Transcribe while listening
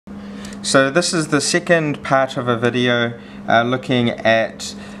So this is the second part of a video looking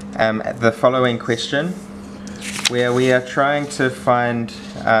at the following question, where we are trying to find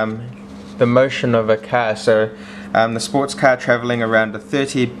the motion of a car. So the sports car traveling around a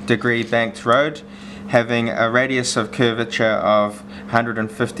 30-degree banked road, having a radius of curvature of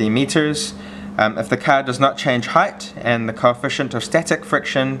 150 meters. If the car does not change height and the coefficient of static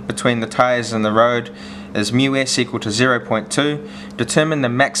friction between the tires and the road is μs equal to 0.2, determine the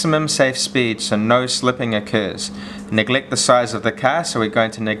maximum safe speed so no slipping occurs. Neglect the size of the car, so we're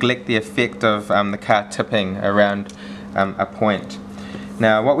going to neglect the effect of the car tipping around a point.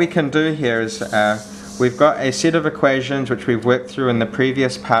 Now what we can do here is we've got a set of equations which we've worked through in the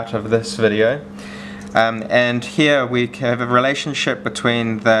previous part of this video. And here we have a relationship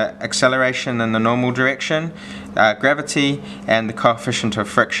between the acceleration in the normal direction, gravity, and the coefficient of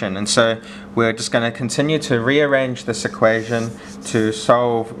friction. And so we're just going to continue to rearrange this equation to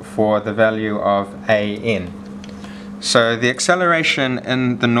solve for the value of an. So the acceleration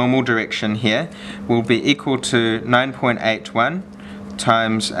in the normal direction here will be equal to 9.81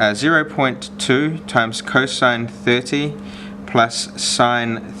 times 0.2 times cosine 30 plus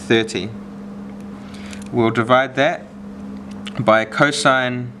sine 30. We'll divide that by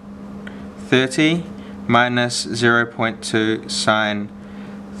cosine 30 minus 0.2 sine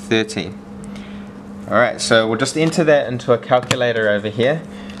 30. Alright, so we'll just enter that into a calculator over here.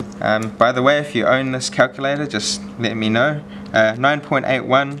 By the way, if you own this calculator, just let me know.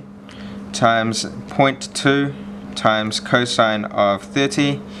 9.81 times 0.2 times cosine of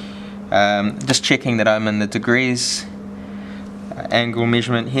 30. Just checking that I'm in the degrees angle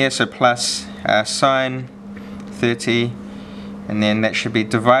measurement here, so plus sine 30, and then that should be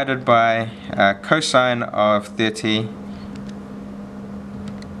divided by cosine of 30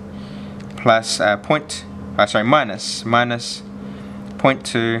 plus minus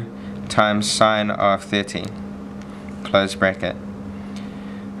 0.2 times sine of 30, close bracket.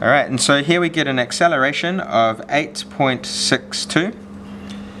 Alright, and so here we get an acceleration of 8.62.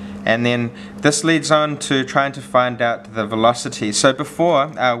 And then this leads on to trying to find out the velocity. So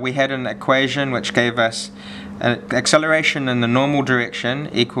before we had an equation which gave us an acceleration in the normal direction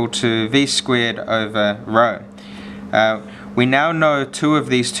equal to v squared over rho. We now know two of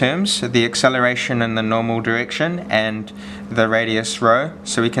these terms, the acceleration in the normal direction and the radius rho.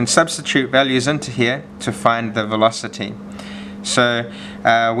 So we can substitute values into here to find the velocity. So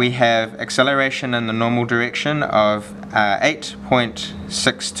we have acceleration in the normal direction of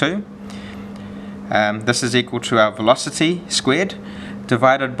 8.62. This is equal to our velocity squared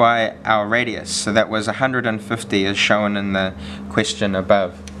divided by our radius. So that was 150 as shown in the question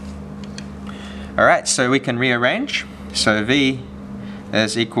above. Alright, so we can rearrange. So v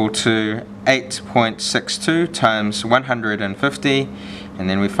is equal to 8.62 times 150, and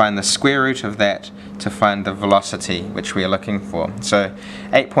then we find the square root of that to find the velocity which we are looking for. So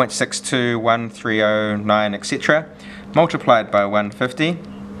 8.62, 1309, etc. multiplied by 150,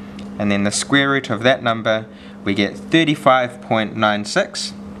 and then the square root of that number, we get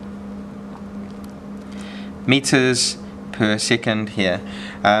 35.96 meters per second here.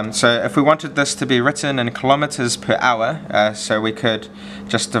 So if we wanted this to be written in kilometers per hour, so we could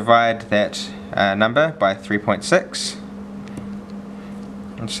just divide that number by 3.6.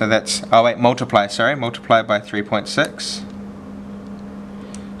 And so that's, multiply by 3.6.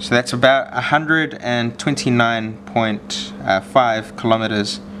 So that's about 129.5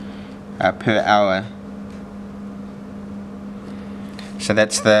 kilometers per hour. So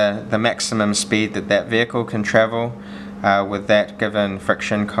that's the maximum speed that vehicle can travel with that given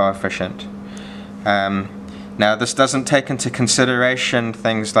friction coefficient. Now this doesn't take into consideration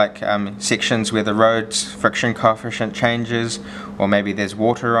things like sections where the road's friction coefficient changes, or maybe there's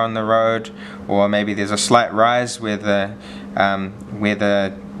water on the road, or maybe there's a slight rise where the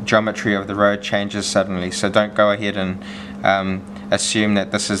geometry of the road changes suddenly. So don't go ahead and assume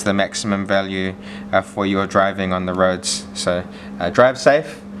that this is the maximum value for your driving on the roads. So drive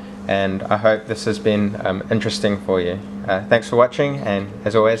safe, and I hope this has been interesting for you. Thanks for watching, and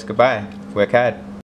as always, goodbye. Work hard.